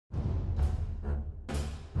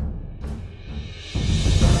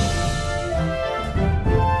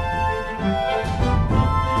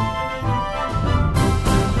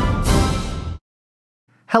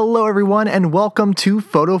Hello everyone and welcome to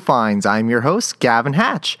Photo Finds. I'm your host, Gavin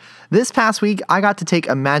Hatch. This past week, I got to take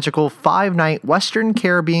a magical 5-night Western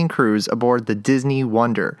Caribbean cruise aboard the Disney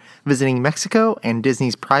Wonder, visiting Mexico and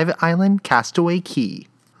Disney's private island, Castaway Cay.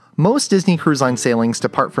 Most Disney Cruise Line sailings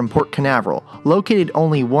depart from Port Canaveral, located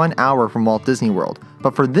only 1 hour from Walt Disney World,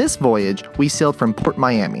 but for this voyage, we sailed from Port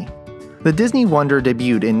Miami. The Disney Wonder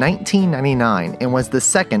debuted in 1999 and was the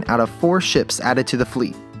second out of 4 ships added to the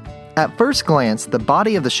fleet. At first glance, the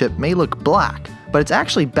body of the ship may look black, but it's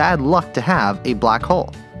actually bad luck to have a black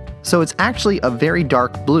hull. So it's actually a very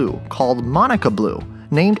dark blue, called Monica Blue,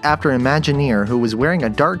 named after an Imagineer who was wearing a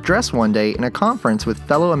dark dress one day in a conference with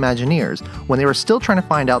fellow Imagineers when they were still trying to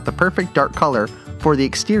find out the perfect dark color for the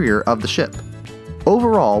exterior of the ship.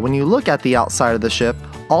 Overall, when you look at the outside of the ship,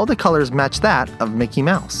 all the colors match that of Mickey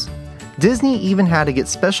Mouse. Disney even had to get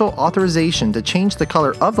special authorization to change the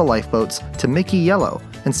color of the lifeboats to Mickey Yellow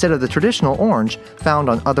instead of the traditional orange found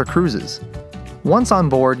on other cruises. Once on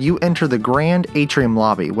board, you enter the Grand Atrium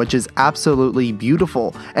lobby, which is absolutely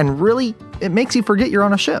beautiful, and really, it makes you forget you're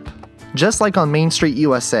on a ship. Just like on Main Street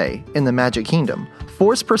USA in the Magic Kingdom,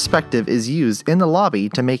 forced perspective is used in the lobby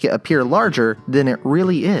to make it appear larger than it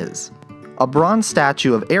really is. A bronze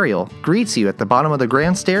statue of Ariel greets you at the bottom of the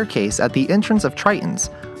grand staircase at the entrance of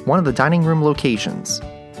Triton's, one of the dining room locations.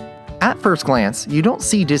 At first glance, you don't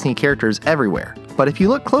see Disney characters everywhere, but if you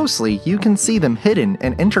look closely, you can see them hidden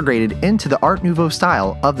and integrated into the Art Nouveau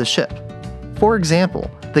style of the ship. For example,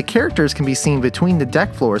 the characters can be seen between the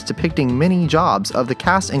deck floors depicting many jobs of the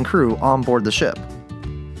cast and crew on board the ship.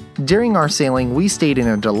 During our sailing, we stayed in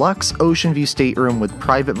a deluxe ocean view stateroom with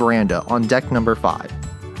private veranda on deck number 5.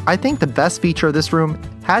 I think the best feature of this room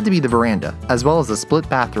had to be the veranda, as well as the split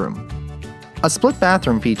bathroom. A split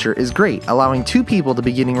bathroom feature is great, allowing 2 people to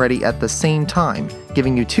be getting ready at the same time,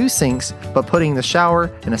 giving you 2 sinks but putting the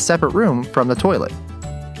shower in a separate room from the toilet.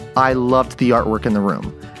 I loved the artwork in the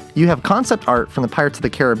room. You have concept art from the Pirates of the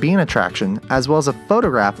Caribbean attraction, as well as a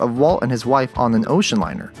photograph of Walt and his wife on an ocean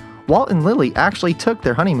liner. Walt and Lily actually took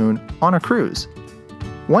their honeymoon on a cruise.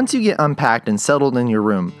 Once you get unpacked and settled in your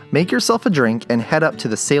room, make yourself a drink and head up to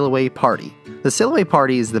the Sail Away Party. The Sail Away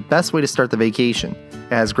Party is the best way to start the vacation.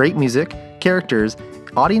 It has great music, characters,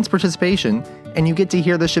 audience participation, and you get to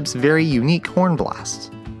hear the ship's very unique horn blasts.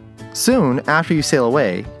 Soon after you sail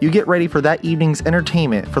away, you get ready for that evening's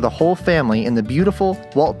entertainment for the whole family in the beautiful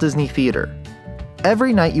Walt Disney Theater.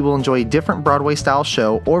 Every night you will enjoy a different Broadway-style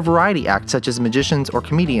show or variety act such as magicians or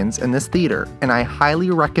comedians in this theater, and I highly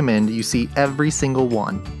recommend you see every single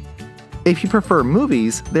one. If you prefer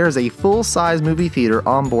movies, there is a full-size movie theater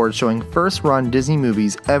on board showing first-run Disney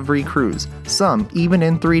movies every cruise, some even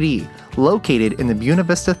in 3D, located in the Buena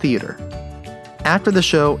Vista Theater. After the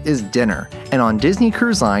show is dinner, and on Disney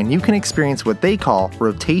Cruise Line you can experience what they call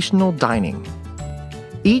rotational dining.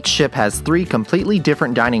 Each ship has 3 completely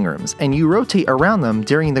different dining rooms, and you rotate around them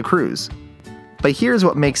during the cruise. But here's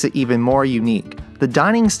what makes it even more unique. The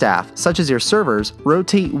dining staff, such as your servers,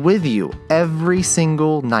 rotate with you every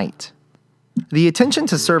single night. The attention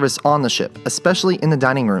to service on the ship, especially in the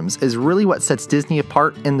dining rooms, is really what sets Disney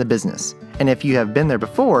apart in the business. And if you have been there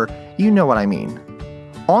before, you know what I mean.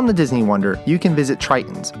 On the Disney Wonder, you can visit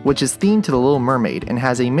Triton's, which is themed to the Little Mermaid and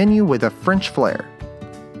has a menu with a French flair.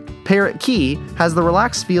 Parrot Cay has the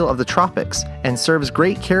relaxed feel of the tropics and serves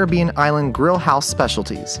great Caribbean island grill house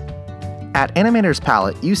specialties. At Animator's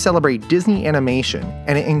Palette, you celebrate Disney animation,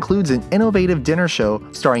 and it includes an innovative dinner show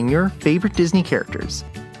starring your favorite Disney characters.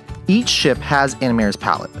 Each ship has Animator's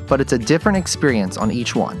Palette, but it's a different experience on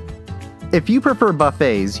each one. If you prefer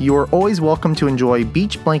buffets, you are always welcome to enjoy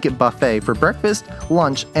Beach Blanket Buffet for breakfast,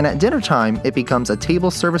 lunch, and at dinner time it becomes a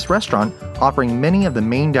table service restaurant offering many of the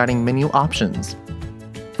main dining menu options.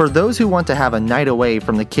 For those who want to have a night away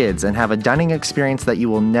from the kids and have a dining experience that you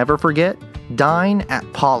will never forget, dine at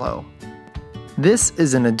Palo. This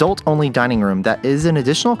is an adult-only dining room that is an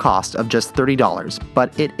additional cost of just $30,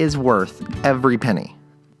 but it is worth every penny.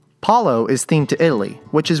 Palo is themed to Italy,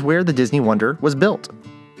 which is where the Disney Wonder was built.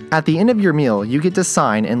 At the end of your meal, you get to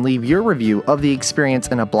sign and leave your review of the experience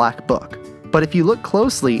in a black book. But if you look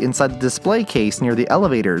closely inside the display case near the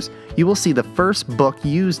elevators, you will see the first book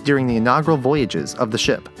used during the inaugural voyages of the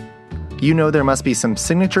ship. You know there must be some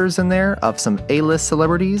signatures in there of some A-list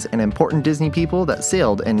celebrities and important Disney people that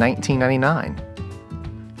sailed in 1999.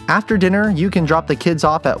 After dinner, you can drop the kids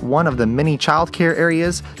off at one of the many childcare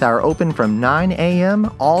areas that are open from 9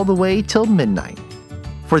 a.m. all the way till midnight.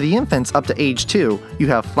 For the infants up to age 2, you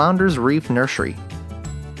have Flounders Reef Nursery.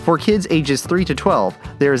 For kids ages 3 to 12,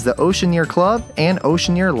 there is the Oceaneer Club and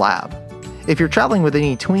Oceaneer Lab. If you're traveling with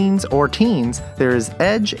any tweens or teens, there is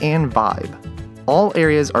Edge and Vibe. All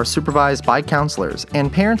areas are supervised by counselors,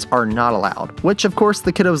 and parents are not allowed, which of course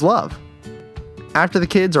the kiddos love. After the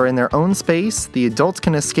kids are in their own space, the adults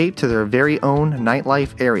can escape to their very own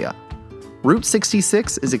nightlife area. Route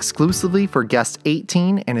 66 is exclusively for guests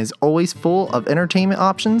 18 and is always full of entertainment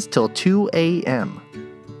options till 2 a.m.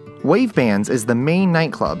 Wave Bands is the main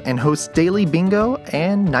nightclub and hosts daily bingo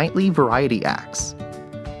and nightly variety acts.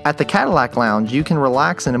 At the Cadillac Lounge, you can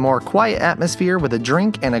relax in a more quiet atmosphere with a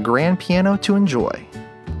drink and a grand piano to enjoy.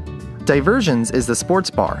 Diversions is the sports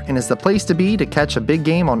bar and is the place to be to catch a big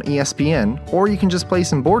game on ESPN, or you can just play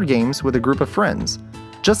some board games with a group of friends.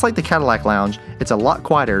 Just like the Cadillac Lounge, it's a lot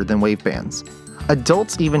quieter than Wave Bands.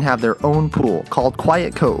 Adults even have their own pool called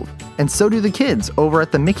Quiet Cove, and so do the kids over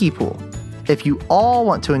at the Mickey Pool. If you all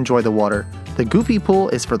want to enjoy the water, the Goofy Pool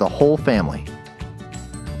is for the whole family.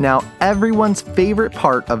 Now, everyone's favorite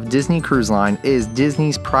part of Disney Cruise Line is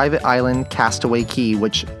Disney's private island Castaway Cay,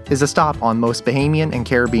 which is a stop on most Bahamian and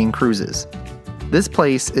Caribbean cruises. This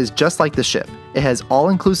place is just like the ship. It has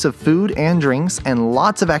all-inclusive food and drinks and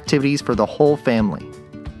lots of activities for the whole family.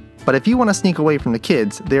 But if you want to sneak away from the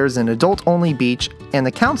kids, there's an adult-only beach, and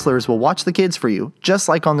the counselors will watch the kids for you, just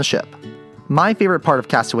like on the ship. My favorite part of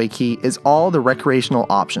Castaway Cay is all the recreational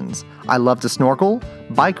options. I love to snorkel,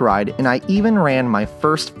 bike ride, and I even ran my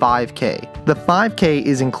first 5K. The 5K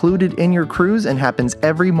is included in your cruise and happens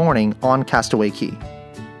every morning on Castaway Cay.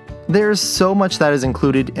 There's so much that is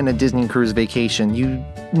included in a Disney cruise vacation, you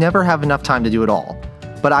never have enough time to do it all.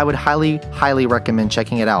 But I would highly recommend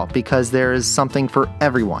checking it out because there is something for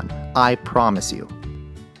everyone, I promise you.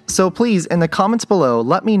 So please, in the comments below,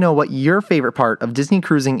 let me know what your favorite part of Disney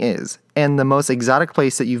cruising is, and the most exotic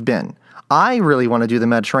place that you've been. I really want to do the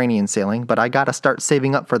Mediterranean sailing, but I gotta start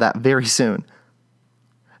saving up for that very soon.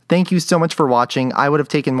 Thank you so much for watching. I would have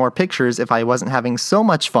taken more pictures if I wasn't having so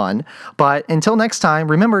much fun, but until next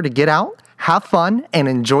time, remember to get out, have fun, and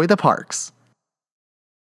enjoy the parks.